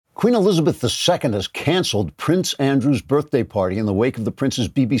Queen Elizabeth II has canceled Prince Andrew's birthday party in the wake of the prince's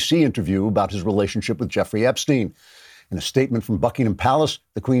BBC interview about his relationship with Jeffrey Epstein. In a statement from Buckingham Palace,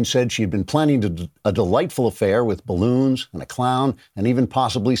 the Queen said she had been planning a delightful affair with balloons and a clown and even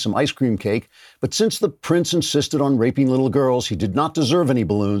possibly some ice cream cake. But since the prince insisted on raping little girls, he did not deserve any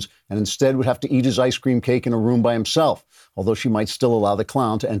balloons and instead would have to eat his ice cream cake in a room by himself, although she might still allow the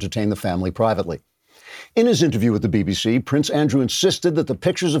clown to entertain the family privately. In his interview with the BBC, Prince Andrew insisted that the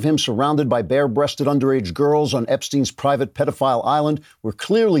pictures of him surrounded by bare-breasted underage girls on Epstein's private pedophile island were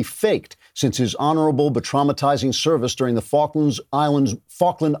clearly faked, since his honorable but traumatizing service during the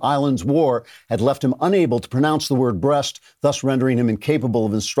Falkland Islands War had left him unable to pronounce the word breast, thus rendering him incapable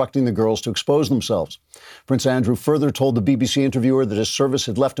of instructing the girls to expose themselves. Prince Andrew further told the BBC interviewer that his service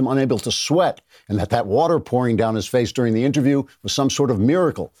had left him unable to sweat, and that water pouring down his face during the interview was some sort of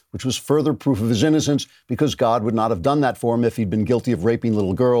miracle, which was further proof of his innocence, because God would not have done that for him if he'd been guilty of raping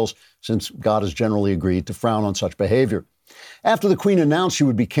little girls, since God has generally agreed to frown on such behavior. After the Queen announced she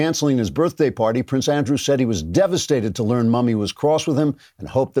would be canceling his birthday party, Prince Andrew said he was devastated to learn Mummy was cross with him and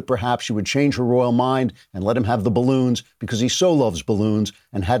hoped that perhaps she would change her royal mind and let him have the balloons because he so loves balloons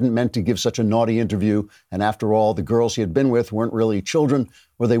and hadn't meant to give such a naughty interview. And after all, the girls he had been with weren't really children,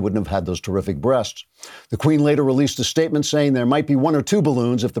 or they wouldn't have had those terrific breasts. The Queen later released a statement saying there might be 1 or 2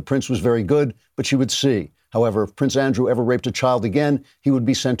 balloons if the prince was very good, but she would see. However, if Prince Andrew ever raped a child again, he would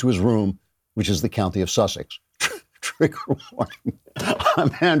be sent to his room, which is the county of Sussex. Trigger warning.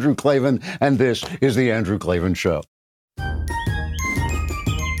 I'm Andrew Klavan, and this is The Andrew Klavan Show. I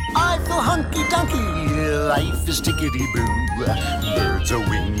feel hunky-dunky, life is tickety-boo. Birds are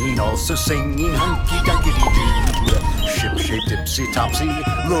winging, also singing hunky-dunky-doo. Ship-shaped ipsy-topsy,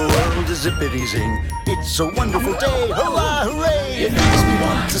 the world is zippity-zing. It's a wonderful day, hurrah, hooray! It makes me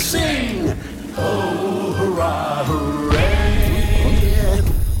want to sing. Oh, hurrah, hooray!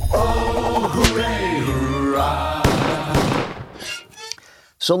 Oh, hooray, hurrah!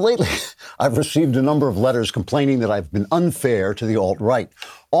 So lately, I've received a number of letters complaining that I've been unfair to the alt-right.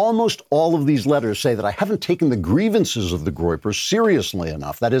 Almost all of these letters say that I haven't taken the grievances of the Groypers seriously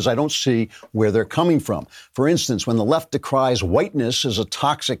enough. That is, I don't see where they're coming from. For instance, when the left decries whiteness as a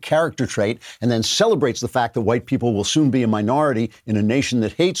toxic character trait and then celebrates the fact that white people will soon be a minority in a nation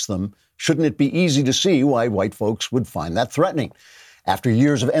that hates them, shouldn't it be easy to see why white folks would find that threatening? After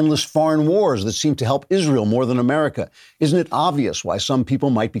years of endless foreign wars that seem to help Israel more than America, isn't it obvious why some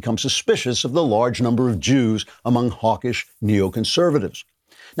people might become suspicious of the large number of Jews among hawkish neoconservatives?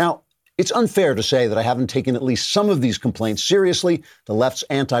 Now, it's unfair to say that I haven't taken at least some of these complaints seriously. The left's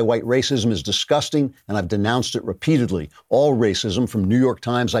anti-white racism is disgusting, and I've denounced it repeatedly. All racism, from New York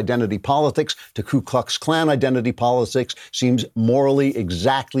Times identity politics to Ku Klux Klan identity politics, seems morally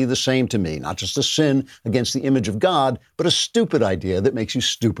exactly the same to me. Not just a sin against the image of God, but a stupid idea that makes you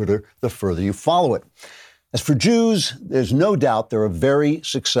stupider the further you follow it. As for Jews, there's no doubt they're a very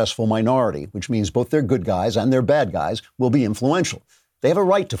successful minority, which means both their good guys and their bad guys will be influential. They have a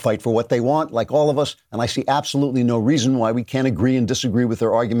right to fight for what they want, like all of us, and I see absolutely no reason why we can't agree and disagree with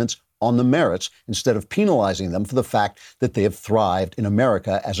their arguments on the merits instead of penalizing them for the fact that they have thrived in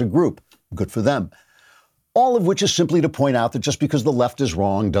America as a group. Good for them. All of which is simply to point out that just because the left is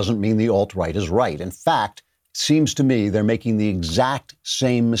wrong doesn't mean the alt-right is right. In fact, it seems to me they're making the exact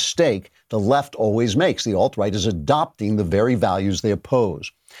same mistake the left always makes. The alt-right is adopting the very values they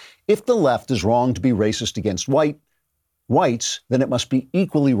oppose. If the left is wrong to be racist against whites, then it must be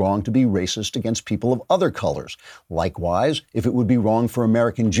equally wrong to be racist against people of other colors. Likewise, if it would be wrong for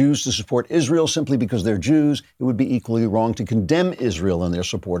American Jews to support Israel simply because they're Jews, it would be equally wrong to condemn Israel and their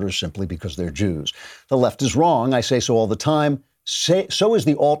supporters simply because they're Jews. The left is wrong, I say so all the time. So is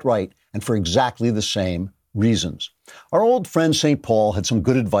the alt-right, and for exactly the same reasons. Our old friend St. Paul had some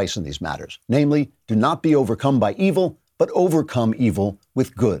good advice in these matters. Namely, do not be overcome by evil, but overcome evil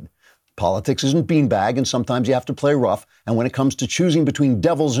with good. Politics isn't beanbag, and sometimes you have to play rough. And when it comes to choosing between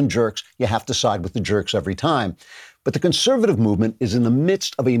devils and jerks, you have to side with the jerks every time. But the conservative movement is in the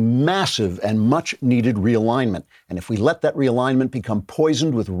midst of a massive and much-needed realignment. And if we let that realignment become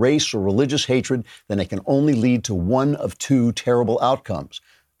poisoned with race or religious hatred, then it can only lead to one of 2 terrible outcomes.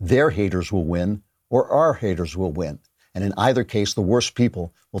 Their haters will win, or our haters will win. And in either case, the worst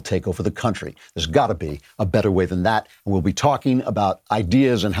people will take over the country. There's got to be a better way than that. And we'll be talking about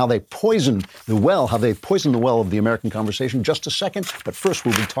ideas and how they poisoned the well of the American conversation in just a second. But first,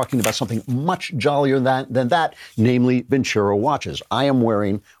 we'll be talking about something much jollier than that, namely Venturo watches. I am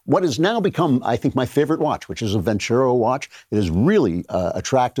wearing what has now become, I think, my favorite watch, which is a Venturo watch. It is really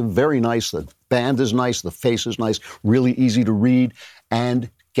attractive, very nice. The band is nice. The face is nice, really easy to read. And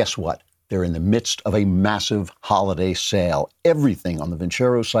guess what? They're in the midst of a massive holiday sale. Everything on the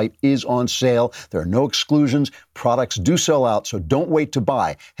Vincero site is on sale. There are no exclusions. Products do sell out, so don't wait to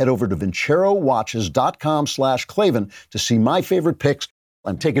buy. Head over to VinceroWatches.com/Klavan to see my favorite picks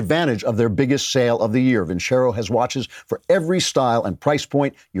and take advantage of their biggest sale of the year. Vincero has watches for every style and price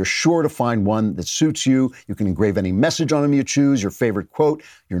point. You're sure to find one that suits you. You can engrave any message on them you choose, your favorite quote,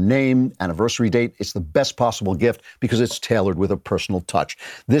 your name, anniversary date. It's the best possible gift because it's tailored with a personal touch.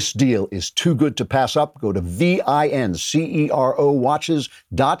 This deal is too good to pass up. Go to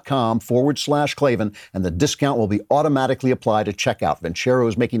VinceroWatches.com/Klavan, and the discount will be automatically applied at checkout. Vincero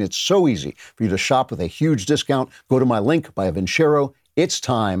is making it so easy for you to shop with a huge discount. Go to my link, buy a Vincero. It's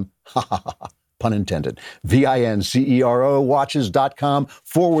time, pun intended,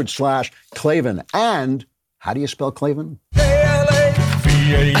 VinceroWatches.com/Klavan. And how do you spell Klavan?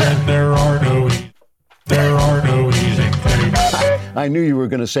 K-L-A-V-A-N, there are no E's in Klavan. I knew you were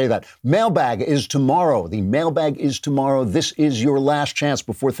going to say that. Mailbag is tomorrow. The mailbag is tomorrow. This is your last chance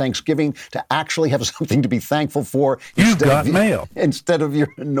before Thanksgiving to actually have something to be thankful for. You got mail. Instead of your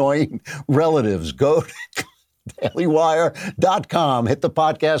annoying relatives. Go to dailywire.com. Hit the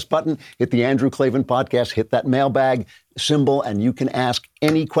podcast button, hit the Andrew Klavan podcast, hit that mailbag symbol, and you can ask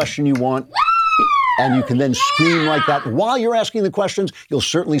any question you want. And you can then scream like that. While you're asking the questions, you'll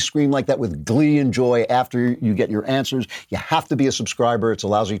certainly scream like that with glee and joy after you get your answers. You have to be a subscriber. It's a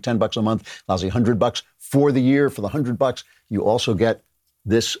lousy $10 a month, lousy $100 for the year. For the $100, you also get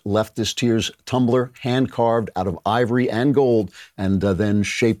this Leftist Tears tumbler, hand-carved out of ivory and gold, and then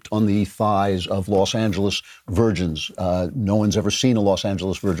shaped on the thighs of Los Angeles virgins. No one's ever seen a Los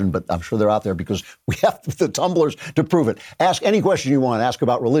Angeles virgin, but I'm sure they're out there because we have the tumblers to prove it. Ask any question you want. Ask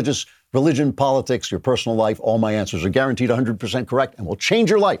about religion, politics, your personal life. All my answers are guaranteed 100% correct and will change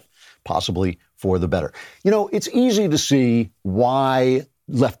your life, possibly for the better. You know, it's easy to see why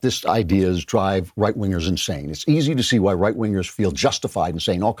leftist ideas drive right-wingers insane. It's easy to see why right-wingers feel justified in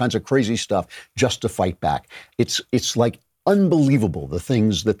saying all kinds of crazy stuff just to fight back. It's like unbelievable, the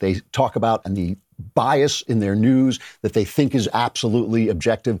things that they talk about and the bias in their news that they think is absolutely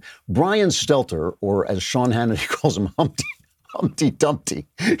objective. Brian Stelter, or as Sean Hannity calls him, Humpty Dumpty.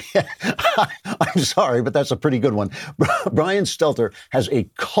 I'm sorry, but that's a pretty good one. Brian Stelter has a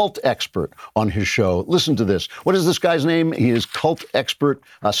cult expert on his show. Listen to this. What is this guy's name? He is cult expert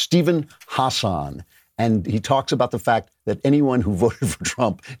Stephen Hassan. And he talks about the fact that anyone who voted for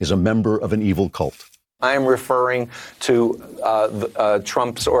Trump is a member of an evil cult. I am referring to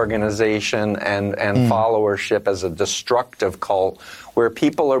Trump's organization and followership as a destructive cult where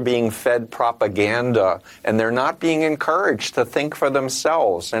people are being fed propaganda and they're not being encouraged to think for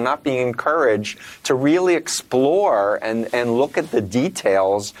themselves. They're not being encouraged to really explore and look at the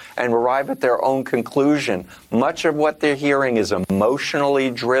details and arrive at their own conclusion. Much of what they're hearing is emotionally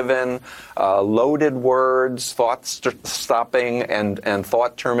driven, loaded words, thought-stopping and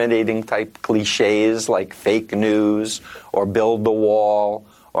thought-terminating type cliches like fake news or build the wall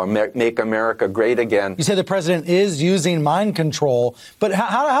or make America great again. You say the president is using mind control, but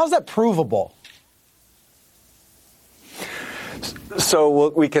how's that provable?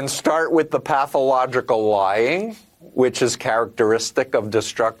 So we can start with the pathological lying, which is characteristic of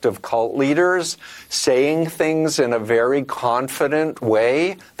destructive cult leaders, saying things in a very confident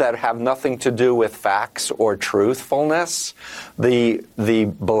way that have nothing to do with facts or truthfulness, the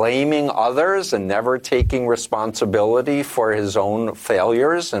blaming others and never taking responsibility for his own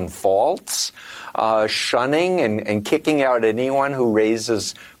failures and faults, shunning and kicking out anyone who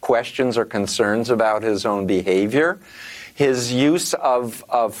raises questions or concerns about his own behavior. His use of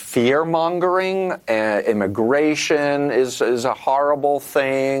fear-mongering, immigration is a horrible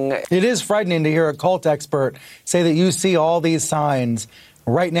thing. It is frightening to hear a cult expert say that you see all these signs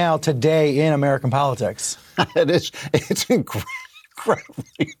right now, today, in American politics. It's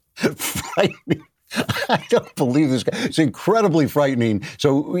incredibly frightening. I don't believe this guy. It's incredibly frightening.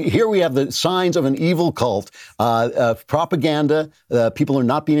 So here we have the signs of an evil cult, propaganda. People are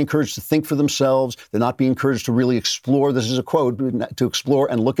not being encouraged to think for themselves. They're not being encouraged to really explore. This is a quote, to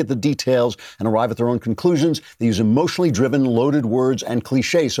explore and look at the details and arrive at their own conclusions. They use emotionally driven, loaded words and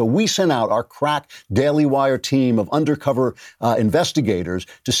cliches. So we sent out our crack Daily Wire team of undercover investigators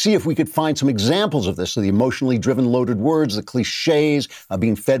to see if we could find some examples of this. So the emotionally driven, loaded words, the cliches,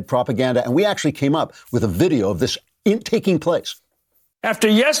 being fed propaganda. And we actually came up with a video of this taking place. After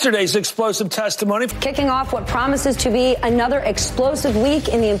yesterday's explosive testimony. Kicking off what promises to be another explosive week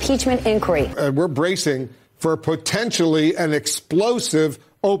in the impeachment inquiry. We're bracing for potentially an explosive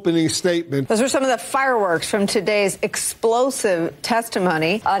opening statement. Those were some of the fireworks from today's explosive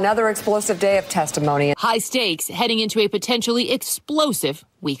testimony. Another explosive day of testimony. High stakes heading into a potentially explosive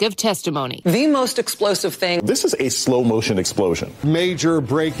week of testimony. The most explosive thing. This is a slow motion explosion. Major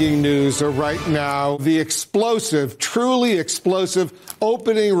breaking news right now. The explosive, truly explosive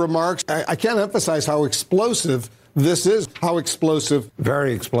opening remarks. I can't emphasize how explosive this is. How explosive.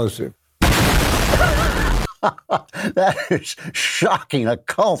 Very explosive. That is shocking. A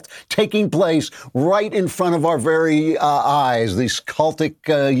cult taking place right in front of our very eyes. These cultic,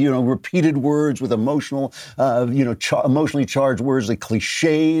 repeated words with emotional, emotionally charged words, the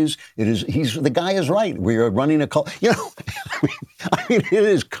cliches. The guy is right. We are running a cult. I mean, it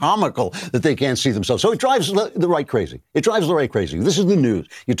is comical that they can't see themselves. So it drives the right crazy. It drives the right crazy. This is the news.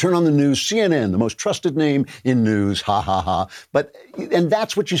 You turn on the news, CNN, the most trusted name in news. Ha ha ha. And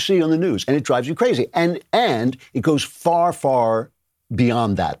that's what you see on the news, and it drives you crazy. And it goes far, far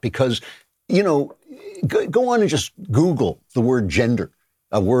beyond that because, go on and just Google the word gender,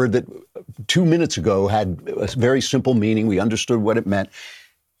 a word that 2 minutes ago had a very simple meaning. We understood what it meant.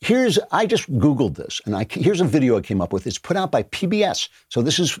 I just Googled this, and here's a video I came up with. It's put out by PBS. So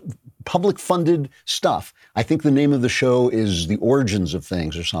this is public-funded stuff. I think the name of the show is The Origins of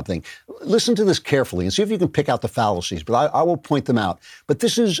Things or something. Listen to this carefully and see if you can pick out the fallacies, but I will point them out. But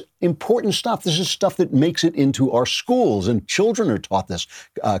this is important stuff. This is stuff that makes it into our schools, and children are taught this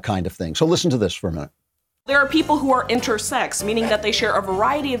kind of thing. So listen to this for a minute. There are people who are intersex, meaning that they share a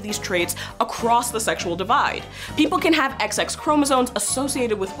variety of these traits across the sexual divide. People can have XX chromosomes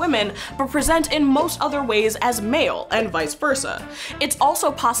associated with women, but present in most other ways as male, and vice versa. It's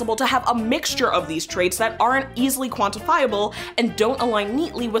also possible to have a mixture of these traits that aren't easily quantifiable and don't align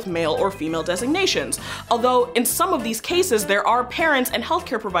neatly with male or female designations, although in some of these cases there are parents and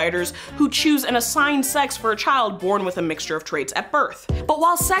healthcare providers who choose an assigned sex for a child born with a mixture of traits at birth. But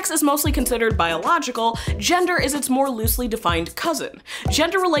while sex is mostly considered biological, gender is its more loosely defined cousin.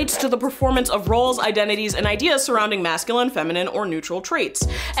 Gender relates to the performance of roles, identities, and ideas surrounding masculine, feminine, or neutral traits.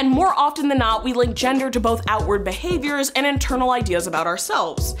 And more often than not, we link gender to both outward behaviors and internal ideas about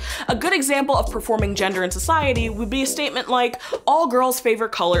ourselves. A good example of performing gender in society would be a statement like, all girls'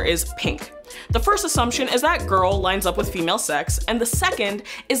 favorite color is pink. The first assumption is that girl lines up with female sex, and the second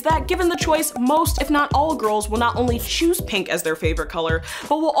is that given the choice, most, if not all girls will not only choose pink as their favorite color,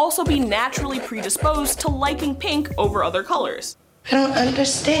 but will also be naturally predisposed to liking pink over other colors. I don't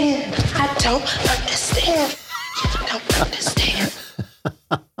understand. I don't understand. I don't understand.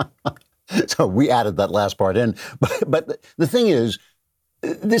 So we added that last part in. But the thing is,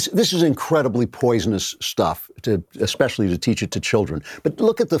 this is incredibly poisonous stuff, especially to teach it to children. But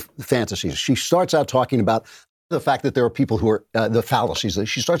look at the fantasies. She starts out talking about the fact that there are people who are, the fallacies.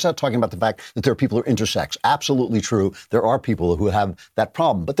 She starts out talking about the fact that there are people who are intersex. Absolutely true. There are people who have that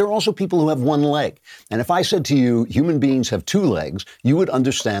problem. But there are also people who have one leg. And if I said to you, human beings have two legs, you would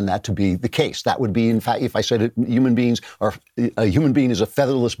understand that to be the case. That would be, in fact, if I said a human being is a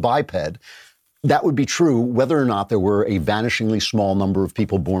featherless biped, that would be true whether or not there were a vanishingly small number of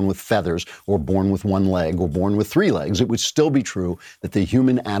people born with feathers or born with one leg or born with three legs. It would still be true that the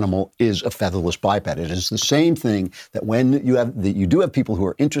human animal is a featherless biped. It is the same thing that when you do have people who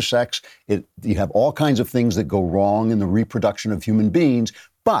are intersex, you have all kinds of things that go wrong in the reproduction of human beings.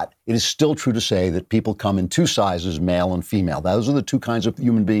 But it is still true to say that people come in two sizes, male and female. Those are the two kinds of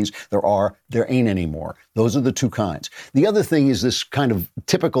human beings there ain't anymore. Those are the two kinds. The other thing is this kind of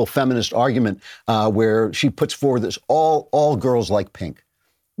typical feminist argument where she puts forward this all girls like pink.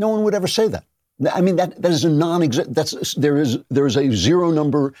 No one would ever say that. I mean, that is a non-existent, there is a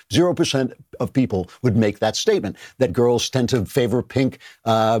 0% of people would make that statement. That girls tend to favor pink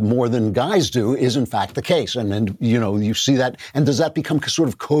more than guys do is in fact the case. And you see that. And does that become sort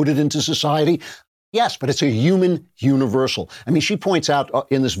of coded into society? Yes, but it's a human universal. I mean, she points out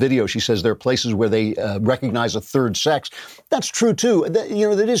in this video, she says there are places where they recognize a third sex. That's true, too.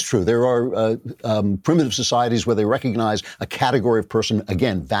 That is true. There are primitive societies where they recognize a category of person,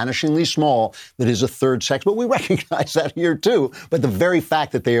 again, vanishingly small, that is a third sex. But we recognize that here, too. But the very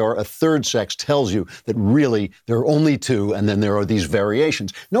fact that they are a third sex tells you that really there are only two, and then there are these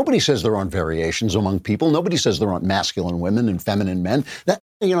variations. Nobody says there aren't variations among people. Nobody says there aren't masculine women and feminine men. That's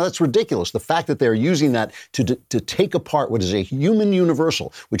ridiculous. The fact that they're using that to take apart what is a human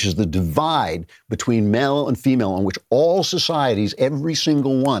universal, which is the divide between male and female on which all societies, every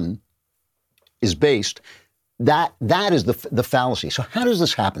single one, is based, that is the fallacy. So how does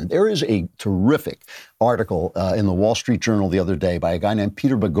this happen? There is a terrific article in the Wall Street Journal the other day by a guy named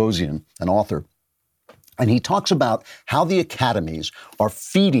Peter Boghossian, an author, And he talks about how the academies are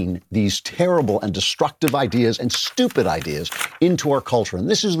feeding these terrible and destructive ideas and stupid ideas into our culture. And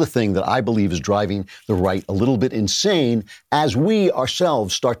this is the thing that I believe is driving the right a little bit insane as we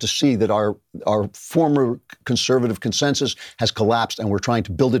ourselves start to see that our former conservative consensus has collapsed and we're trying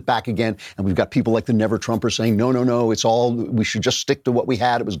to build it back again. And we've got people like the Never Trumpers saying, no, it's all, we should just stick to what we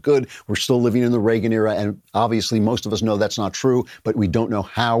had. It was good. We're still living in the Reagan era. And obviously most of us know that's not true, but we don't know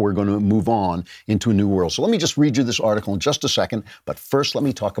how we're going to move on into a new world. So let me just read you this article in just a second. But first, let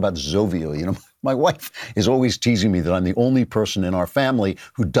me talk about Zovio. You know, my wife is always teasing me that I'm the only person in our family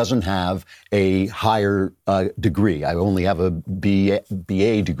who doesn't have a higher degree. I only have a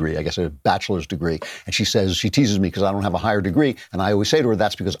BA degree, I guess a bachelor's degree. And she teases me because I don't have a higher degree. And I always say to her,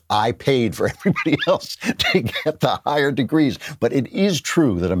 that's because I paid for everybody else to get the higher degrees. But it is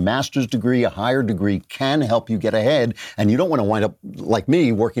true that a master's degree, a higher degree can help you get ahead. And you don't want to wind up like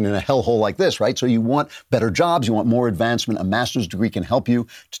me working in a hellhole like this, right? So you want better jobs, you want more advancement. A master's degree can help you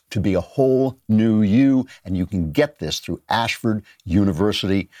to be a whole new you. And you can get this through Ashford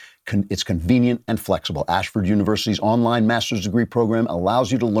University. It's convenient and flexible. Ashford University's online master's degree program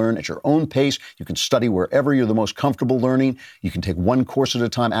allows you to learn at your own pace. You can study wherever you're the most comfortable learning. You can take one course at a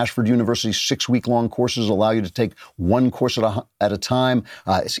time. Ashford University's 6-week-long courses allow you to take one course at a time.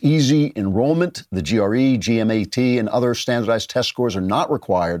 It's easy enrollment. The GRE, GMAT, and other standardized test scores are not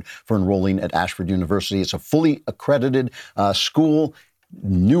required for enrolling at Ashford University. It's a fully accredited school.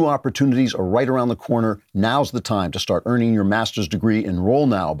 New opportunities are right around the corner. Now's the time to start earning your master's degree. Enroll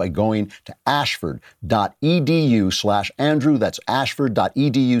now by going to ashford.edu/Andrew. That's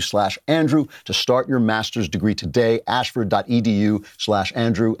ashford.edu/Andrew to start your master's degree today.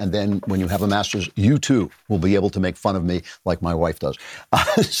 Ashford.edu/Andrew. And then when you have a master's, you too will be able to make fun of me like my wife does.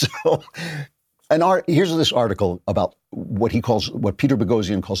 Here's this article about what Peter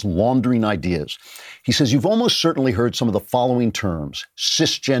Boghossian calls laundering ideas. He says, you've almost certainly heard some of the following terms: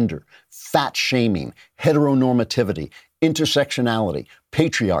 cisgender, fat shaming, heteronormativity, intersectionality,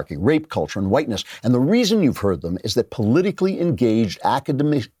 patriarchy, rape culture, and whiteness. And the reason you've heard them is that politically engaged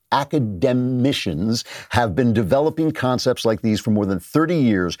academicians have been developing concepts like these for more than 30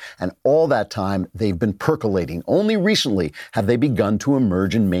 years, and all that time they've been percolating. Only recently have they begun to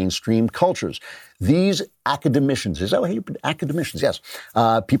emerge in mainstream cultures. These academicians, is that what you academicians? Yes.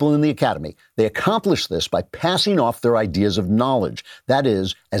 People in the academy, they accomplish this by passing off their ideas of knowledge. That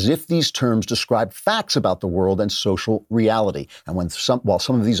is, as if these terms describe facts about the world and social reality. And while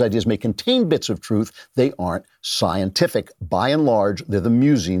some of these ideas may contain bits of truth, they aren't scientific. By and large, they're the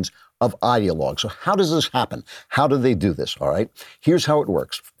musings of ideologues. So how does this happen? How do they do this? All right. Here's how it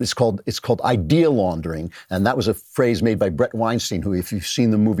works. It's called idea laundering. And that was a phrase made by Brett Weinstein, who, if you've seen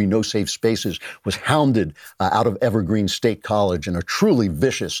the movie No Safe Spaces, was hounded out of Evergreen State College in a truly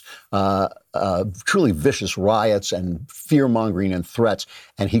vicious riots and fear-mongering and threats.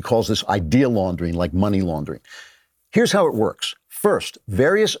 And he calls this idea laundering, like money laundering. Here's how it works. First,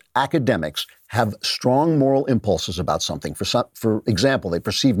 various academics have strong moral impulses about something. For example, they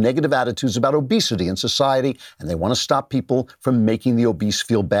perceive negative attitudes about obesity in society, and they want to stop people from making the obese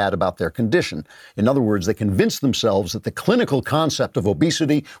feel bad about their condition. In other words, they convince themselves that the clinical concept of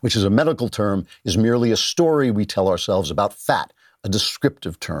obesity, which is a medical term, is merely a story we tell ourselves about fat, a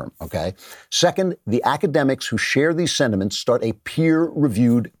descriptive term, okay? Second, the academics who share these sentiments start a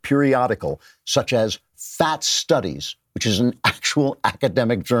peer-reviewed periodical, such as Fat Studies, which is an actual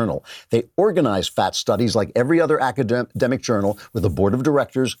academic journal. They organize Fat Studies like every other academic journal with a board of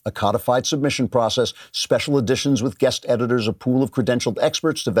directors, a codified submission process, special editions with guest editors, a pool of credentialed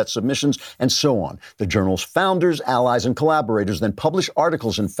experts to vet submissions, and so on. The journal's founders, allies, and collaborators then publish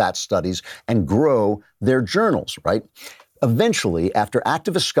articles in Fat Studies and grow their journals, right? Eventually, after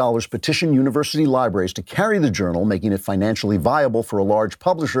activist scholars petition university libraries to carry the journal, making it financially viable for a large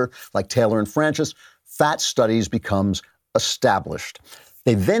publisher like Taylor and Francis, Fat Studies becomes established.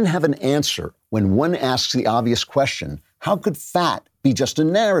 They then have an answer when one asks the obvious question: how could fat be just a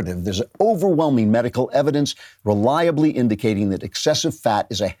narrative? There's overwhelming medical evidence reliably indicating that excessive fat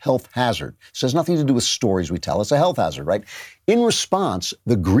is a health hazard. It has nothing to do with stories we tell. It's a health hazard, right? In response,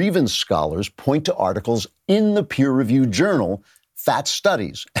 the grievance scholars point to articles in the peer-reviewed journal Fat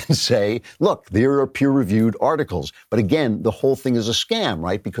Studies and say, look, there are peer-reviewed articles. But again, the whole thing is a scam,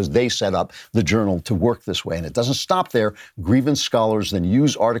 right? Because they set up the journal to work this way. And it doesn't stop there. Grievance scholars then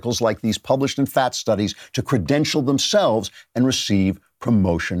use articles like these published in Fat Studies to credential themselves and receive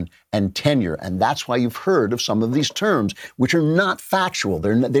promotion and tenure. And that's why you've heard of some of these terms, which are not factual.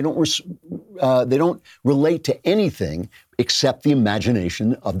 They don't relate to anything except the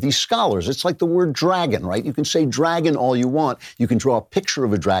imagination of these scholars. It's like the word dragon, right? You can say dragon all you want. You can draw a picture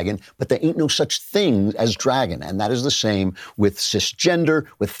of a dragon, but there ain't no such thing as dragon. And that is the same with cisgender,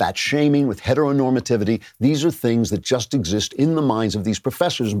 with fat shaming, with heteronormativity. These are things that just exist in the minds of these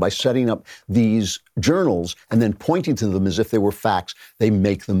professors. And by setting up these journals and then pointing to them as if they were facts, they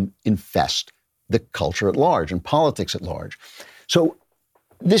make them infest the culture at large and politics at large. So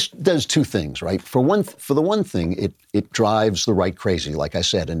this does two things, right? For the one thing, it drives the right crazy, like I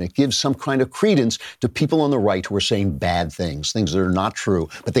said, and it gives some kind of credence to people on the right who are saying bad things that are not true,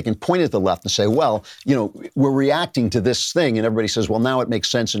 but they can point at the left and say, well, we're reacting to this thing, and everybody says, well, now it makes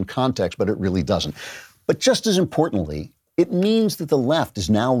sense in context, but it really doesn't. But just as importantly, it means that the left is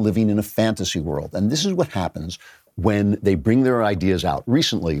now living in a fantasy world, and this is what happens when they bring their ideas out.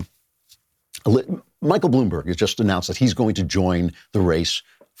 Recently, Michael Bloomberg has just announced that he's going to join the race,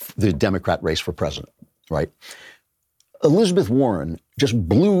 the Democrat race for president, right? Elizabeth Warren just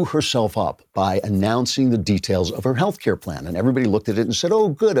blew herself up by announcing the details of her health care plan. And everybody looked at it and said, oh,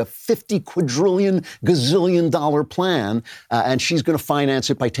 good, a $50 quadrillion gazillion plan. And she's going to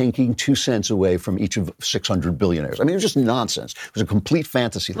finance it by taking 2 cents away from each of 600 billionaires. I mean, it was just nonsense. It was a complete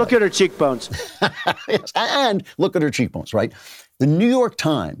fantasy. Look at her cheekbones. Yes, and look at her cheekbones, right? The New York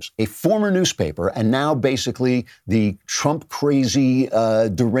Times, a former newspaper, and now basically the Trump crazy,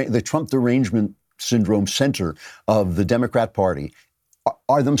 the Trump derangement syndrome center of the Democrat Party,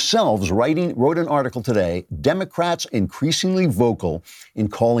 are themselves wrote an article today, Democrats increasingly vocal in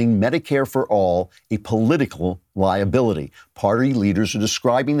calling Medicare for all a political liability. Party leaders are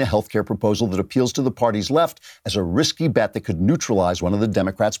describing the health care proposal that appeals to the party's left as a risky bet that could neutralize one of the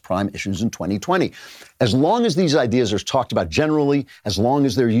Democrats' prime issues in 2020. As long as these ideas are talked about generally, as long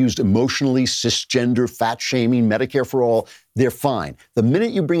as they're used emotionally, cisgender, fat shaming, Medicare for all, they're fine. The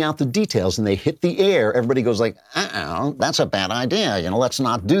minute you bring out the details and they hit the air, everybody goes like, that's a bad idea. Let's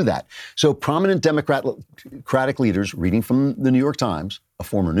not do that. So prominent Democratic leaders, reading from the New York Times, a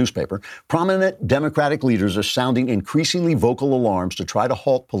former newspaper, prominent Democratic leaders are sounding increasingly vocal alarms to try to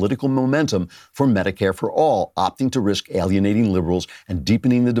halt political momentum for Medicare for all, opting to risk alienating liberals and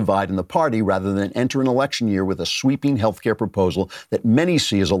deepening the divide in the party rather than enter an election year with a sweeping health care proposal that many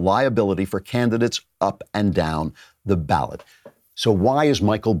see as a liability for candidates up and down the ballot. So why is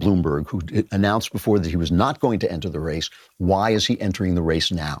Michael Bloomberg, who announced before that he was not going to enter the race, why is he entering the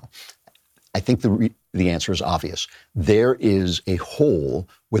race now? I think the answer is obvious. There is a hole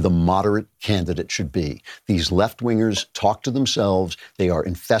where the moderate candidate should be. These left-wingers talk to themselves. They are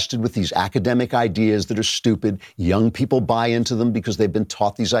infested with these academic ideas that are stupid. Young people buy into them because they've been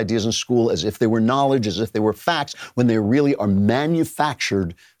taught these ideas in school as if they were knowledge, as if they were facts, when they really are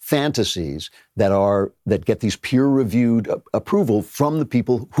manufactured fantasies that get these peer-reviewed approval from the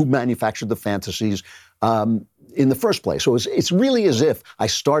people who manufactured the fantasies in the first place. So it's really as if I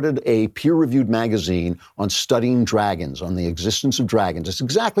started a peer-reviewed magazine on studying dragons, on the existence of dragons. It's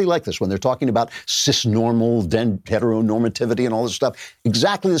exactly like this when they're talking about cisnormal, heteronormativity and all this stuff.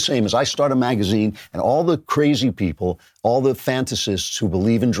 Exactly the same as I start a magazine and all the crazy people, all the fantasists who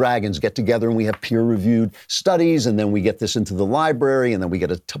believe in dragons get together and we have peer-reviewed studies, and then we get this into the library, and then we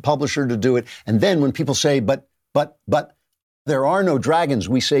get a publisher to do it. And then when people say, but there are no dragons,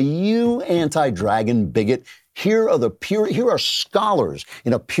 we say, you anti-dragon bigot. Here are scholars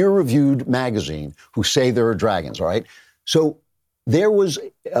in a peer-reviewed magazine who say there are dragons, all right? So there was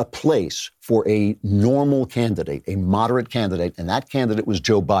a place for a normal candidate, a moderate candidate, and that candidate was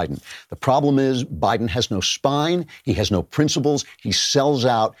Joe Biden. The problem is Biden has no spine, he has no principles, he sells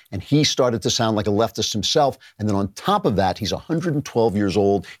out, and he started to sound like a leftist himself. And then on top of that, he's 112 years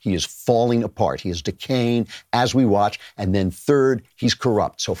old, he is falling apart, he is decaying as we watch. And then third, he's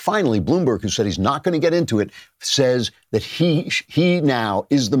corrupt. So finally, Bloomberg, who said he's not going to get into it, says that he now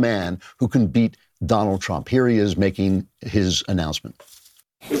is the man who can beat Donald Trump. Here he is making his announcement.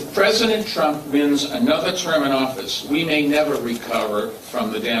 If President Trump wins another term in office, we may never recover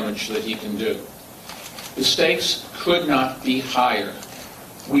from the damage that he can do. The stakes could not be higher.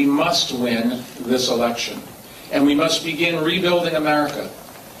 We must win this election, and we must begin rebuilding America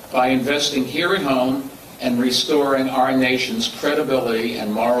by investing here at home and restoring our nation's credibility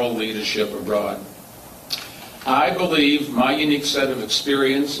and moral leadership abroad. I believe my unique set of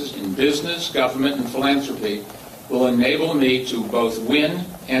experiences in business, government, and philanthropy will enable me to both win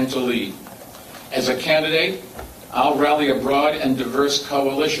and to lead. As a candidate, I'll rally a broad and diverse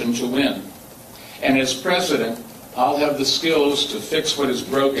coalition to win. And as president, I'll have the skills to fix what is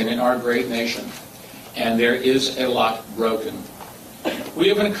broken in our great nation. And there is a lot broken. We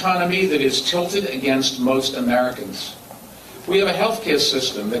have an economy that is tilted against most Americans. We have a healthcare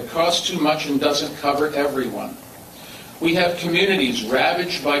system that costs too much and doesn't cover everyone. We have communities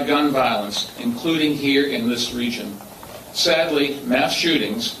ravaged by gun violence, including here in this region. Sadly, mass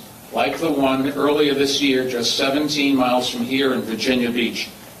shootings, like the one earlier this year just 17 miles from here in Virginia Beach,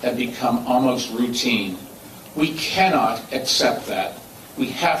 have become almost routine. We cannot accept that. We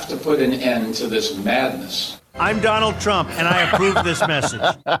have to put an end to this madness. I'm Donald Trump, and I approve this message.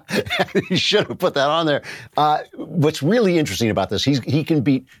 He should have put that on there. What's really interesting about this, he can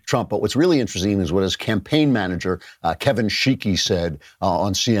beat Trump, but what's really interesting is what his campaign manager, Kevin Sheekey, said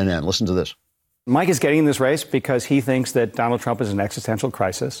on CNN. Listen to this. Mike is getting in this race because he thinks that Donald Trump is an existential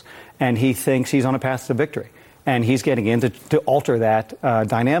crisis, and he thinks he's on a path to victory. And he's getting in to alter that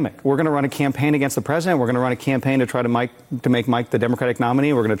dynamic. We're going to run a campaign against the president. We're going to run a campaign to try to make Mike the Democratic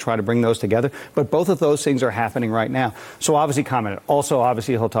nominee. We're going to try to bring those together. But both of those things are happening right now. So obviously commented. Also,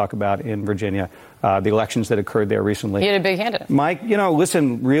 obviously, he'll talk about in Virginia the elections that occurred there recently. He had a big hand in it. Mike,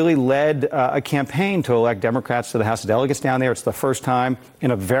 really led a campaign to elect Democrats to the House of Delegates down there. It's the first time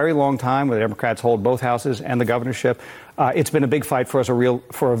in a very long time where the Democrats hold both houses and the governorship. It's been a big fight for us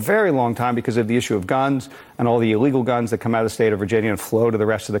for a very long time because of the issue of guns and all the illegal guns that come out of the state of Virginia and flow to the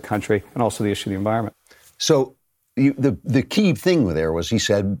rest of the country, and also the issue of the environment. So the key thing there was he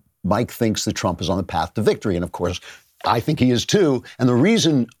said Mike thinks that Trump is on the path to victory. And of course, I think he is too. And the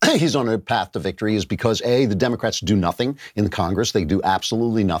reason he's on a path to victory is because, A, the Democrats do nothing in Congress. They do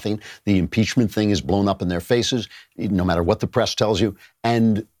absolutely nothing. The impeachment thing is blown up in their faces, no matter what the press tells you.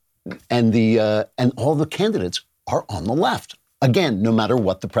 And all the candidates are on the left. Again, no matter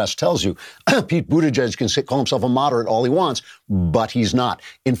what the press tells you. Pete Buttigieg can call himself a moderate all he wants, but he's not.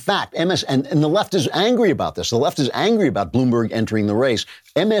 In fact, and the left is angry about this. The left is angry about Bloomberg entering the race.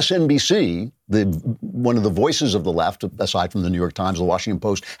 MSNBC, one of the voices of the left, aside from the New York Times, the Washington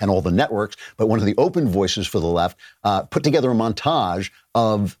Post, and all the networks, but one of the open voices for the left, put together a montage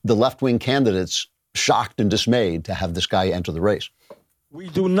of the left-wing candidates shocked and dismayed to have this guy enter the race. We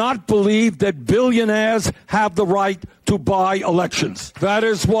do not believe that billionaires have the right to buy elections. That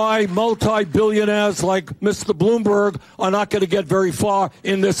is why multi-billionaires like Mr. Bloomberg are not going to get very far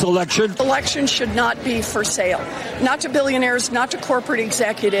in this election. Elections should not be for sale. Not to billionaires, not to corporate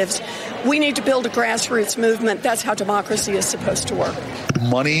executives. We need to build a grassroots movement. That's how democracy is supposed to work.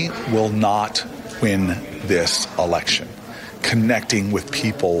 Money will not win this election. Connecting with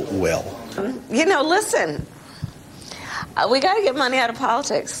people will. Listen. We got to get money out of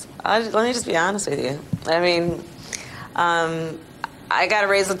politics. Let me just be honest with you. I mean, I got to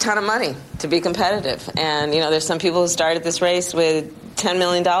raise a ton of money to be competitive. And, there's some people who started this race with $10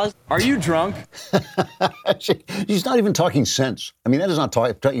 million. Are you drunk? He's not even talking sense. I mean, that is not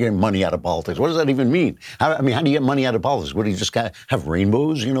getting money out of politics. What does that even mean? How do you get money out of politics? What, do you just have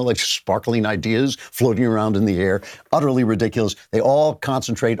rainbows, like sparkling ideas floating around in the air? Utterly ridiculous. They all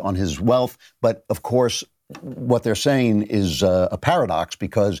concentrate on his wealth. But, of course, what they're saying is a paradox,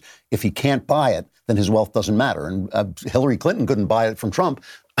 because if he can't buy it, then his wealth doesn't matter. And Hillary Clinton couldn't buy it from Trump.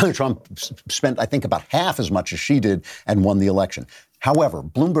 Trump spent, I think, about half as much as she did and won the election. However,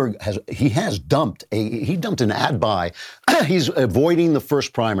 Bloomberg has dumped an ad buy. He's avoiding the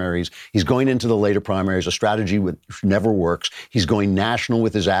first primaries. He's going into the later primaries, a strategy which never works. He's going national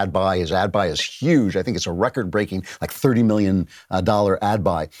with his ad buy. His ad buy is huge. I think it's a record-breaking, like $30 million ad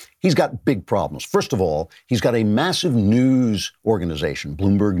buy. He's got big problems. First of all, he's got a massive news organization,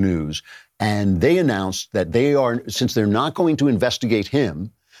 Bloomberg News, and they announced that since they're not going to investigate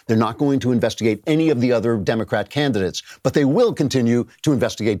him, they're not going to investigate any of the other Democrat candidates, but they will continue to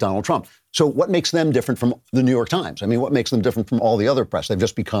investigate Donald Trump. So what makes them different from the New York Times? I mean, what makes them different from all the other press? They've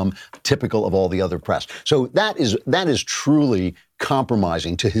just become typical of all the other press. So that is truly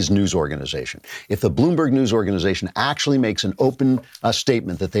compromising to his news organization. If the Bloomberg News organization actually makes an open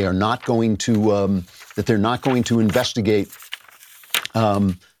statement that they are not going to investigate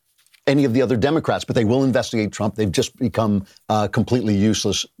any of the other Democrats, but they will investigate Trump. They've just become completely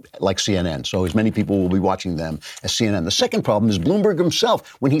useless, like CNN. So as many people will be watching them as CNN. The second problem is Bloomberg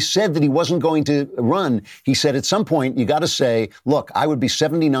himself. When he said that he wasn't going to run, he said at some point, you got to say, look, I would be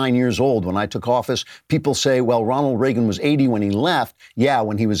 79 years old when I took office. People say, well, Ronald Reagan was 80 when he left. Yeah,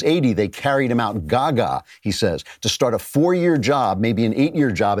 when he was 80, they carried him out gaga, he says. To start a 4-year job, maybe an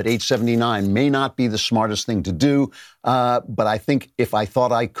 8-year job at age 79 may not be the smartest thing to do. But I think if I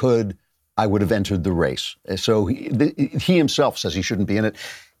thought I could, I would have entered the race. So he himself says he shouldn't be in it.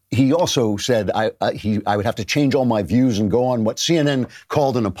 He also said I would have to change all my views and go on what CNN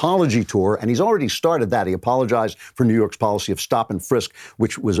called an apology tour, and he's already started that. He apologized for New York's policy of stop and frisk,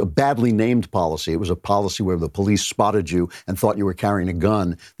 which was a badly named policy. It was a policy where the police spotted you and thought you were carrying a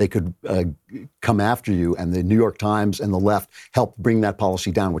gun. They could come after you. And the New York Times and the left helped bring that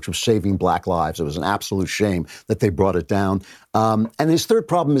policy down, which was saving black lives. It was an absolute shame that they brought it down. And his third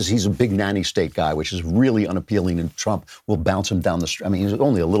problem is he's a big nanny state guy, which is really unappealing. And Trump will bounce him down the street. I mean, he's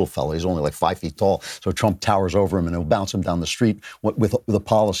only a little fellow. He's only like 5 feet tall. So Trump towers over him and he'll bounce him down the street with the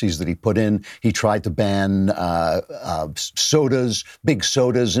policies that he put in. He tried to ban sodas, big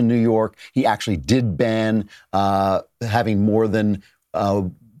sodas in New York. He actually did ban having more than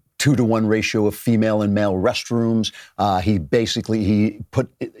 2-to-1 ratio of female and male restrooms. He put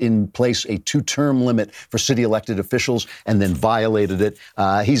in place a 2-term limit for city elected officials and then violated it.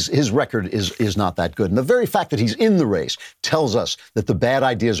 His record is not that good. And the very fact that he's in the race tells us that the bad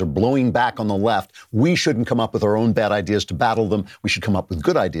ideas are blowing back on the left. We shouldn't come up with our own bad ideas to battle them. We should come up with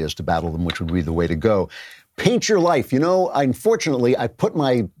good ideas to battle them, which would be the way to go. Paint your life. Unfortunately, I put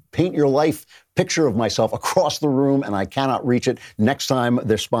my Paint Your Life picture of myself across the room, and I cannot reach it. Next time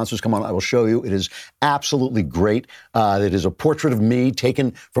their sponsors come on, I will show you. It is absolutely great. It is a portrait of me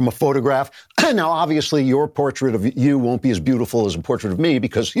taken from a photograph. Now, obviously, your portrait of you won't be as beautiful as a portrait of me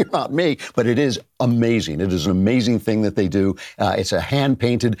because you're not me, but it is amazing. It is an amazing thing that they do. It's a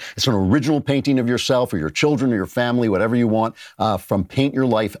hand-painted, it's an original painting of yourself or your children or your family, whatever you want, from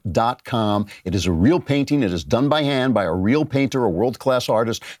paintyourlife.com. It is a real painting. It is done by hand by a real painter, a world-class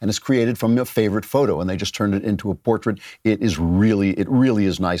artist, and it's created from your favorite photo, and they just turned it into a portrait. It really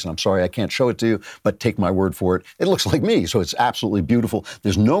is nice, and I'm sorry I can't show it to you, but take my word for it. It looks like me, so it's absolutely beautiful.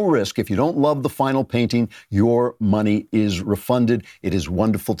 There's no risk. If you don't love the final painting, your money is refunded. It is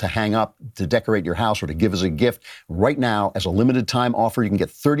wonderful to hang up, to decorate your house, or to give as a gift. Right now, as a limited time offer, you can get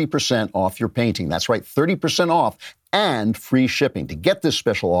 30% off your painting. That's right, 30% off and free shipping. To get this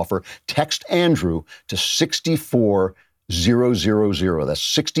special offer, text Andrew to 64000. That's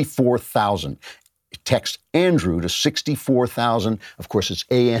 64,000. Text Andrew to 64,000. Of course, it's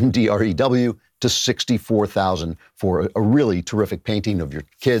ANDREW to 64,000 for a really terrific painting of your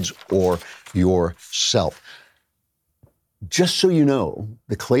kids or yourself. Just so you know,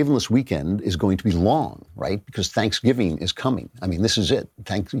 the Klavanless weekend is going to be long, right? Because Thanksgiving is coming. I mean, this is it.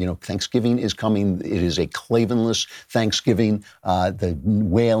 Thanksgiving is coming. It is a Klavanless Thanksgiving. The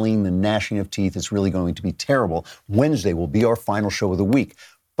wailing, the gnashing of teeth, it's really going to be terrible. Wednesday will be our final show of the week.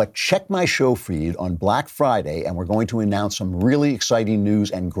 But check my show feed on Black Friday, and we're going to announce some really exciting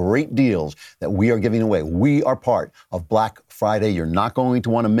news and great deals that we are giving away. We are part of Black Friday. You're not going to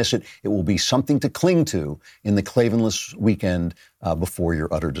want to miss it. It will be something to cling to in the Klavanless weekend before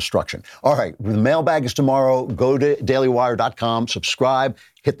your utter destruction. All right, the mailbag is tomorrow. Go to dailywire.com, subscribe,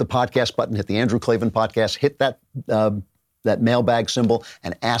 hit the podcast button, hit the Andrew Klavan podcast, hit that mailbag symbol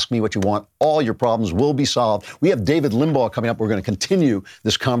and ask me what you want. All your problems will be solved. We have David Limbaugh coming up. We're going to continue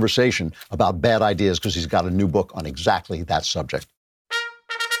this conversation about bad ideas because he's got a new book on exactly that subject.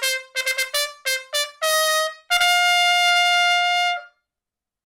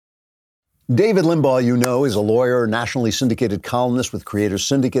 David Limbaugh, is a lawyer, nationally syndicated columnist with Creators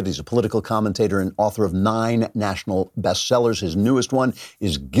Syndicate. He's a political commentator and author of 9 national bestsellers. His newest one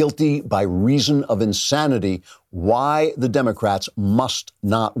is Guilty by Reason of Insanity: Why the Democrats Must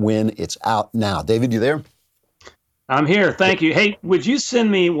Not Win. It's out now. David, you there? I'm here. Thank you. Hey, would you send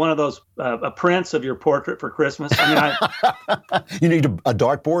me one of those prints of your portrait for Christmas? You need a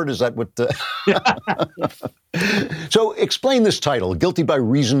dartboard? Is that what? So explain this title, Guilty by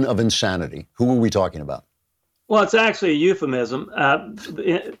Reason of Insanity. Who are we talking about? Well, it's actually a euphemism.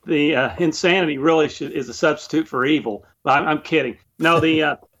 The insanity really is a substitute for evil. I'm kidding. No,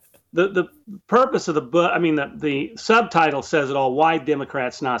 the purpose of the book, the subtitle says it all, Why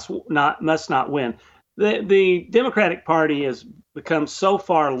Democrats Must Not Win. The Democratic Party has become so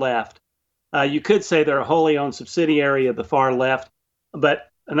far left. You could say they're a wholly owned subsidiary of the far left, but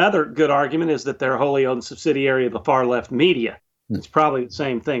another good argument is that they're a wholly owned subsidiary of the far left media. It's probably the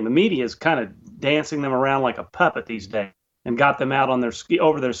same thing. The media is kind of dancing them around like a puppet these days and got them out on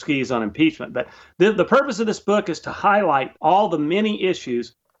over their skis on impeachment. But the purpose of this book is to highlight all the many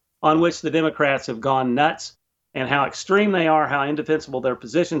issues on which the Democrats have gone nuts, and how extreme they are, how indefensible their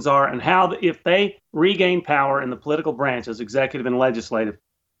positions are, and how if they regain power in the political branches, executive and legislative,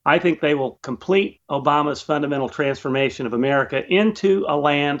 I think they will complete Obama's fundamental transformation of America into a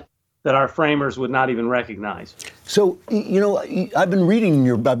land that our framers would not even recognize. So, I've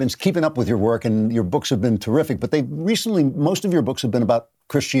been keeping up with your work, and your books have been terrific, but most of your books have been about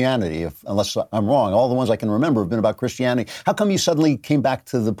Christianity, unless I'm wrong. All the ones I can remember have been about Christianity. How come you suddenly came back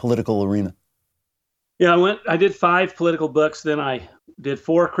to the political arena? Yeah, I did 5 political books, then I did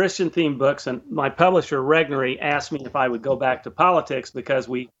 4 Christian-themed books, and my publisher, Regnery, asked me if I would go back to politics because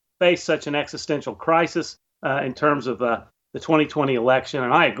we face such an existential crisis in terms of the 2020 election.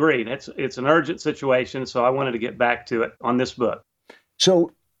 And I agree, it's an urgent situation. So I wanted to get back to it on this book.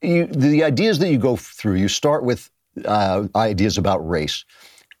 So the ideas that you go through, you start with ideas about race.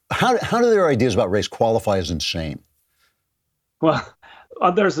 How do their ideas about race qualify as insane? Well,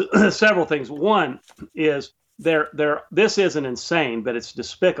 there's several things. One is this isn't insane, but it's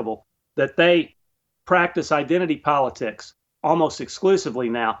despicable that they practice identity politics almost exclusively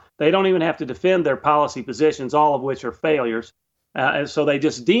now. They don't even have to defend their policy positions, all of which are failures. And so they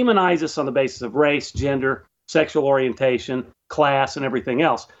just demonize us on the basis of race, gender, sexual orientation, class, and everything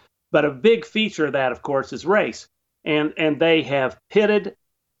else. But a big feature of that, of course, is race. And they have pitted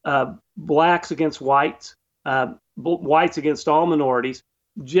blacks against whites, whites against all minorities,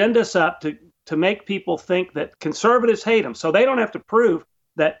 ginned us up to make people think that conservatives hate them. So they don't have to prove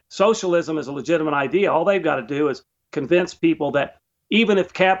that socialism is a legitimate idea. All they've got to do is convince people that even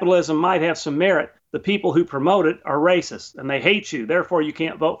if capitalism might have some merit, the people who promote it are racist and they hate you. Therefore, you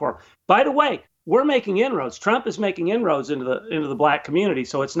can't vote for them. By the way, we're making inroads. Trump is making inroads into the black community,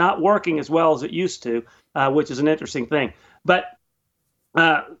 so it's not working as well as it used to, which is an interesting thing. But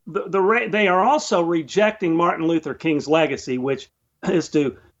they are also rejecting Martin Luther King's legacy, which is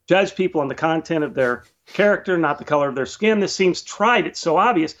to judge people on the content of their character, not the color of their skin. This seems trite, it's so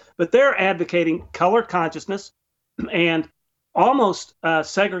obvious, but they're advocating color consciousness and almost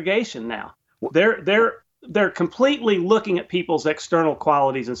segregation now. They're completely looking at people's external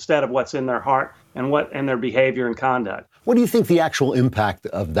qualities instead of what's in their heart and their behavior and conduct. What do you think the actual impact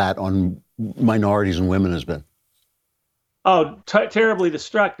of that on minorities and women has been? Oh, terribly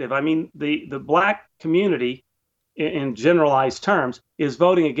destructive. I mean, the black community, in generalized terms, is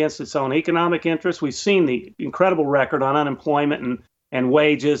voting against its own economic interests. We've seen the incredible record on unemployment and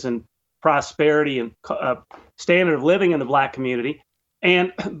wages and prosperity and standard of living in the black community.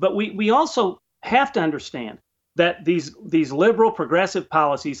 But we also have to understand that these liberal progressive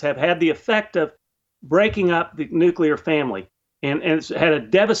policies have had the effect of breaking up the nuclear family. And it's had a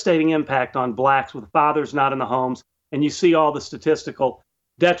devastating impact on blacks with fathers not in the homes. And you see all the statistical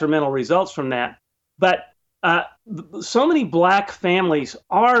detrimental results from that. But so many black families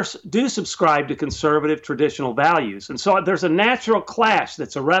do subscribe to conservative traditional values. And so there's a natural clash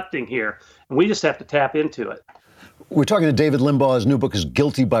that's erupting here, and we just have to tap into it. We're talking to David Limbaugh. His new book is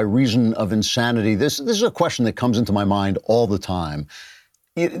Guilty by Reason of Insanity. This is a question that comes into my mind all the time.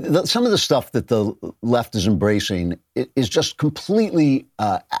 Some of the stuff that the left is embracing is just completely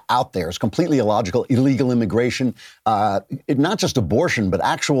out there. It's completely illogical. Illegal immigration, not just abortion, but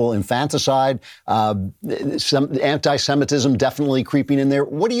actual infanticide, some anti-Semitism definitely creeping in there.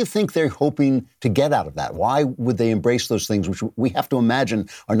 What do you think they're hoping to get out of that? Why would they embrace those things, which we have to imagine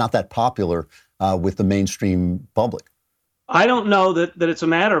are not that popular with the mainstream public? I don't know that it's a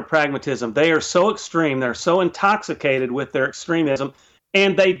matter of pragmatism. They are so extreme. They're so intoxicated with their extremism.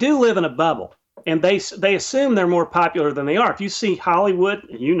 And they do live in a bubble, and they assume they're more popular than they are. If you see Hollywood,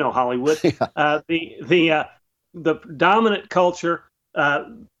 you know Hollywood, the dominant culture,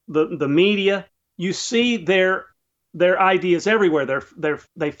 the media, you see their ideas everywhere.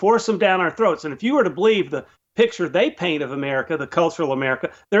 They force them down our throats. And if you were to believe the picture they paint of America, the cultural America,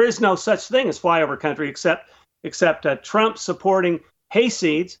 there is no such thing as flyover country except Trump supporting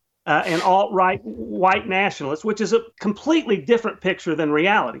hayseeds. And alt-right white nationalists, which is a completely different picture than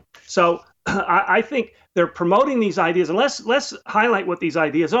reality. So I think they're promoting these ideas, and let's highlight what these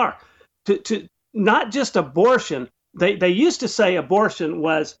ideas are. To not just abortion. They used to say abortion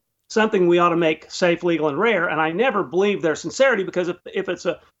was something we ought to make safe, legal, and rare, and I never believed their sincerity, because if it's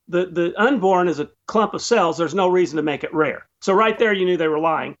the unborn is a clump of cells, there's no reason to make it rare. So right there, you knew they were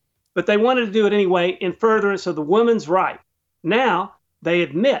lying, but they wanted to do it anyway in furtherance of the woman's right. Now they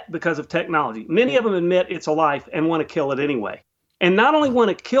admit, because of technology, many of them admit it's a life and want to kill it anyway. And not only want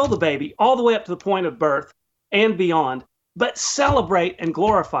to kill the baby all the way up to the point of birth and beyond, but celebrate and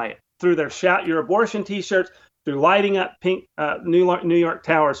glorify it through their Shout Your Abortion t-shirts, through lighting up pink New York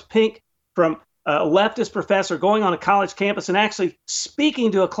Towers pink, from a leftist professor going on a college campus and actually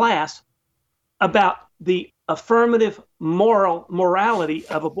speaking to a class about the affirmative morality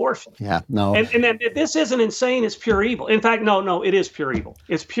of abortion. Yeah, no. And then this isn't insane, it's pure evil. In fact, no, it is pure evil.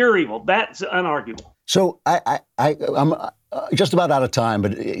 It's pure evil. That's unarguable. So I'm just about out of time,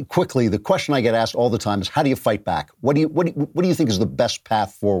 but quickly, the question I get asked all the time is, how do you fight back? What do you think is the best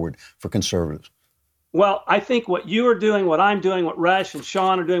path forward for conservatives? Well, I think what you are doing, what I'm doing, what Rush and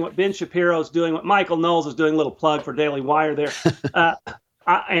Sean are doing, what Ben Shapiro's doing, what Michael Knowles is doing, little plug for Daily Wire there,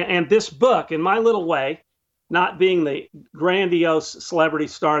 and this book, in my little way, not being the grandiose celebrity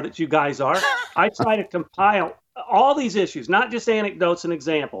star that you guys are, I try to compile all these issues, not just anecdotes and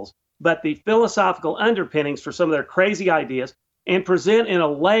examples, but the philosophical underpinnings for some of their crazy ideas, and present in a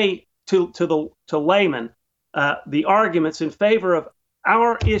lay to laymen the arguments in favor of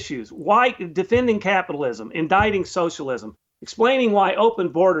our issues, why defending capitalism, indicting socialism, explaining why open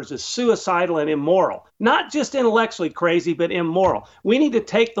borders is suicidal and immoral, not just intellectually crazy, but immoral. We need to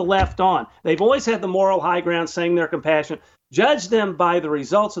take the left on. They've always had the moral high ground, saying they're compassionate. Judge them by the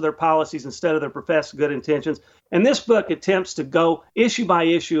results of their policies instead of their professed good intentions. And this book attempts to go issue by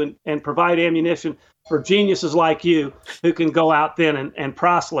issue and provide ammunition for geniuses like you who can go out then and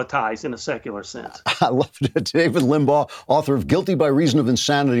proselytize in a secular sense. I love it. David Limbaugh, author of Guilty by Reason of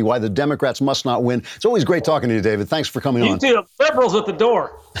Insanity, Why the Democrats Must Not Win. It's always great talking to you, David. Thanks for coming on. You too. Liberals at the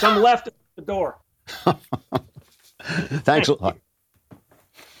door. Some left at the door. Thanks a lot.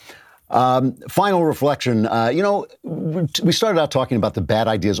 Final reflection. We started out talking about the bad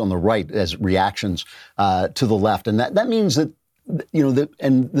ideas on the right as reactions to the left. And that means that,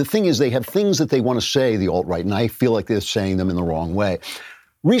 and the thing is, they have things that they want to say, the alt-right, and I feel like they're saying them in the wrong way.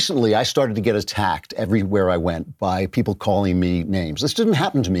 Recently, I started to get attacked everywhere I went by people calling me names. This didn't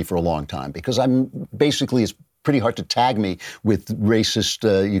happen to me for a long time because it's pretty hard to tag me with racist,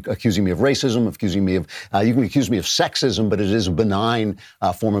 accusing me of racism, accusing me of, you can accuse me of sexism, but it is a benign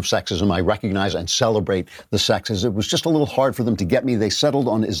form of sexism. I recognize and celebrate the sexism. It was just a little hard for them to get me. They settled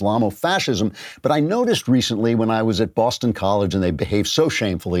on Islamofascism. But I noticed recently when I was at Boston College and they behaved so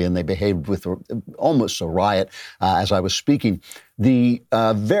shamefully and they behaved with almost a riot as I was speaking, the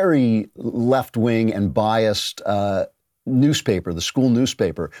very left-wing and biased newspaper, the school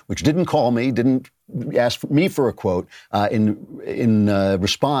newspaper, which didn't call me, didn't ask me for a quote in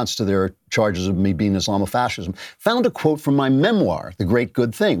response to their charges of me being Islamofascism, found a quote from my memoir, The Great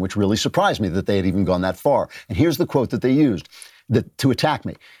Good Thing, which really surprised me that they had even gone that far. And here's the quote that they used to attack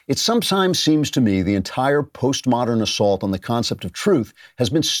me. It sometimes seems to me the entire postmodern assault on the concept of truth has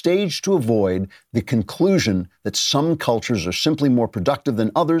been staged to avoid the conclusion that some cultures are simply more productive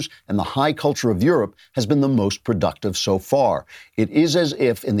than others, and the high culture of Europe has been the most productive so far. It is as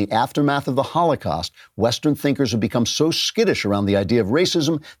if, in the aftermath of the Holocaust, Western thinkers have become so skittish around the idea of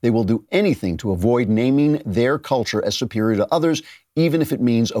racism, they will do anything to avoid naming their culture as superior to others, even if it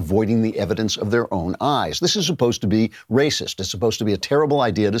means avoiding the evidence of their own eyes. This is supposed to be racist. It's supposed to be a terrible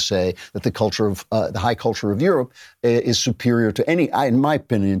idea to say that the culture of the high culture of Europe is superior to any, in my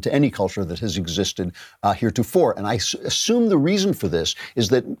opinion, to any culture that has existed heretofore. And I assume the reason for this is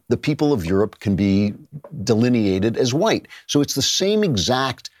that the people of Europe can be delineated as white. So it's the same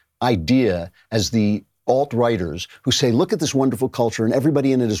exact idea as the alt-righters who say, look at this wonderful culture and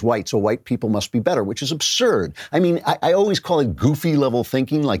everybody in it is white, so white people must be better, which is absurd. I mean, I always call it Goofy level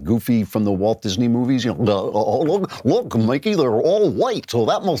thinking, like Goofy from the Walt Disney movies. Look, Mikey, they're all white, so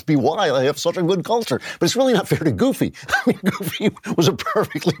that must be why they have such a good culture. But it's really not fair to Goofy. I mean, Goofy was a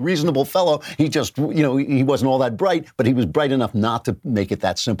perfectly reasonable fellow. He just, he wasn't all that bright, but he was bright enough not to make it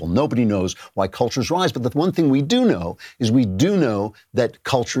that simple. Nobody knows why cultures rise. But the one thing we do know is we do know that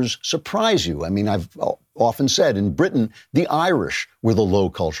cultures surprise you. I mean, I've often said in Britain, the Irish were the low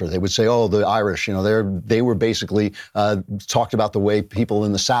culture. They would say, oh, the Irish, they were basically talked about the way people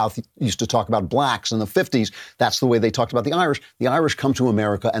in the South used to talk about blacks in the 50s. That's the way they talked about the Irish. The Irish come to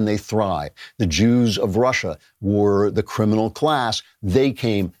America and they thrive. The Jews of Russia were the criminal class. They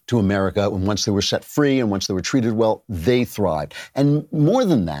came to America, and once they were set free and once they were treated well, they thrived. And more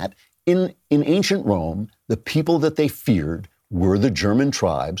than that, in ancient Rome, the people that they feared were the German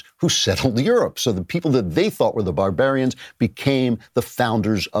tribes who settled Europe. So the people that they thought were the barbarians became the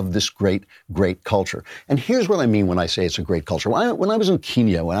founders of this great, great culture. And here's what I mean when I say it's a great culture. When I was in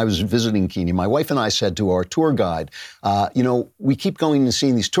Kenya, when I was visiting Kenya, my wife and I said to our tour guide, we keep going and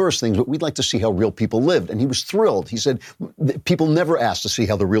seeing these tourist things, but we'd like to see how real people lived. And he was thrilled. He said, people never asked to see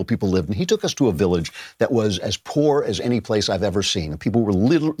how the real people lived. And he took us to a village that was as poor as any place I've ever seen. People were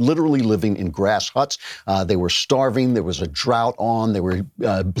literally living in grass huts. They were starving. There was a drought on. They were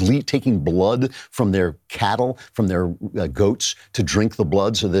taking blood from their cattle, from their goats, to drink the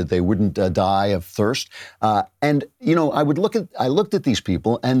blood so that they wouldn't die of thirst. I looked at these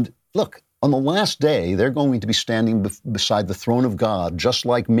people and look, on the last day, they're going to be standing beside the throne of God, just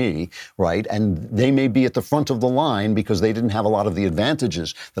like me, right? And they may be at the front of the line because they didn't have a lot of the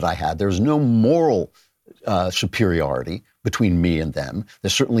advantages that I had. There's no moral superiority between me and them.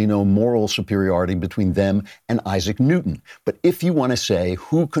 There's certainly no moral superiority between them and Isaac Newton. But if you want to say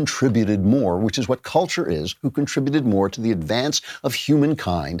who contributed more, which is what culture is, who contributed more to the advance of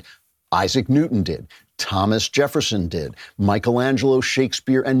humankind, Isaac Newton did. Thomas Jefferson did. Michelangelo,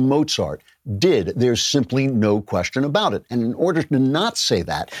 Shakespeare, and Mozart did. There's simply no question about it. And in order to not say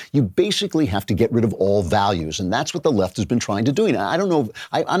that, you basically have to get rid of all values. And that's what the left has been trying to do. And I don't know,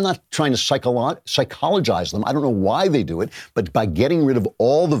 I'm not trying to psychologize them. I don't know why they do it, but by getting rid of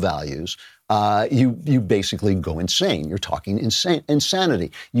all the values, you basically go insane. You're talking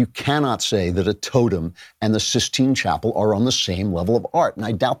insanity. You cannot say that a totem and the Sistine Chapel are on the same level of art. And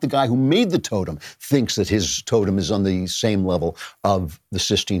I doubt the guy who made the totem thinks that his totem is on the same level of the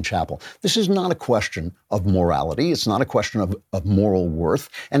Sistine Chapel. This is not a question of morality. It's not a question of moral worth.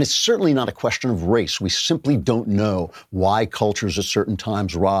 And it's certainly not a question of race. We simply don't know why cultures at certain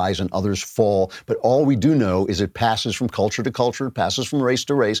times rise and others fall. But all we do know is it passes from culture to culture, it passes from race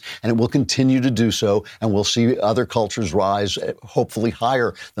to race, and it will continue to do so, and we'll see other cultures rise, hopefully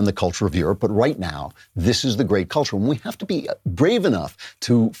higher than the culture of Europe. But right now, this is the great culture. And we have to be brave enough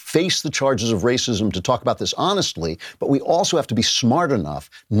to face the charges of racism, to talk about this honestly, but we also have to be smart enough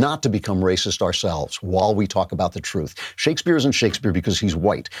not to become racist ourselves while we talk about the truth. Shakespeare isn't Shakespeare because he's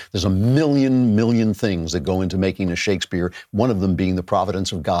white. There's a million things that go into making a Shakespeare, one of them being the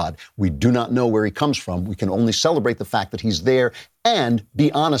providence of God. We do not know where he comes from. We can only celebrate the fact that he's there and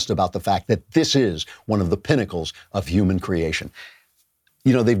be honest about the fact that this is one of the pinnacles of human creation.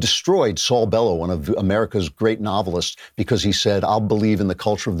 You know, they've destroyed Saul Bellow, one of America's great novelists, because he said, I'll believe in the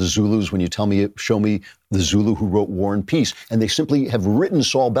culture of the Zulus when you show me the Zulu who wrote War and Peace. And they simply have written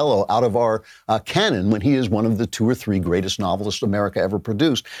Saul Bellow out of our canon when he is one of the 2 or 3 greatest novelists America ever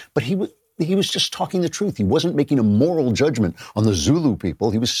produced. But he was just talking the truth. He wasn't making a moral judgment on the Zulu people.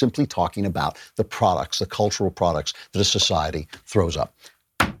 He was simply talking about the products, the cultural products that a society throws up.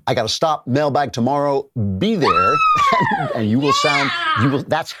 I got to stop. Mailbag tomorrow. Be there, and you will sound.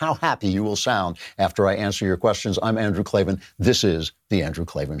 That's how happy you will sound after I answer your questions. I'm Andrew Klavan. This is The Andrew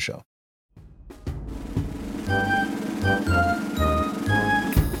Klavan Show.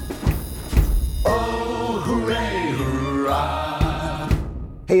 Oh, hooray, hurrah.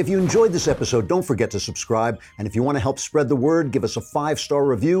 Hey, if you enjoyed this episode, don't forget to subscribe. And if you want to help spread the word, give us a 5-star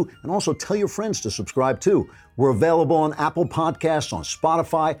review and also tell your friends to subscribe too. We're available on Apple Podcasts, on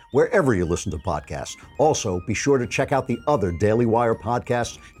Spotify, wherever you listen to podcasts. Also, be sure to check out the other Daily Wire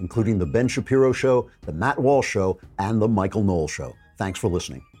podcasts, including The Ben Shapiro Show, The Matt Walsh Show, and The Michael Knowles Show. Thanks for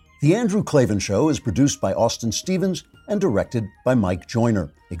listening. The Andrew Klavan Show is produced by Austin Stevens and directed by Mike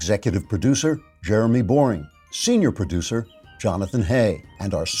Joyner. Executive producer, Jeremy Boring. Senior producer, Jonathan Hay.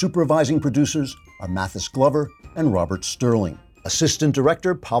 And our supervising producers are Mathis Glover and Robert Sterling. Assistant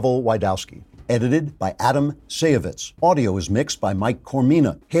director, Pavel Wydowski. Edited by Adam Sayevitz. Audio is mixed by Mike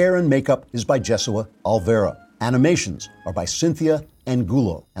Cormina. Hair and makeup is by Jesua Alvera. Animations are by Cynthia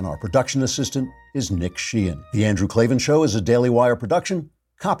Angulo. And our production assistant is Nick Sheehan. The Andrew Klavan Show is a Daily Wire production.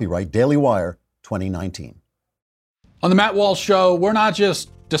 Copyright Daily Wire 2019. On the Matt Walsh Show, we're not just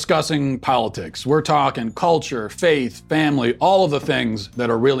discussing politics. We're talking culture, faith, family, all of the things that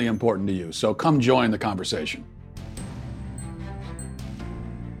are really important to you. So come join the conversation.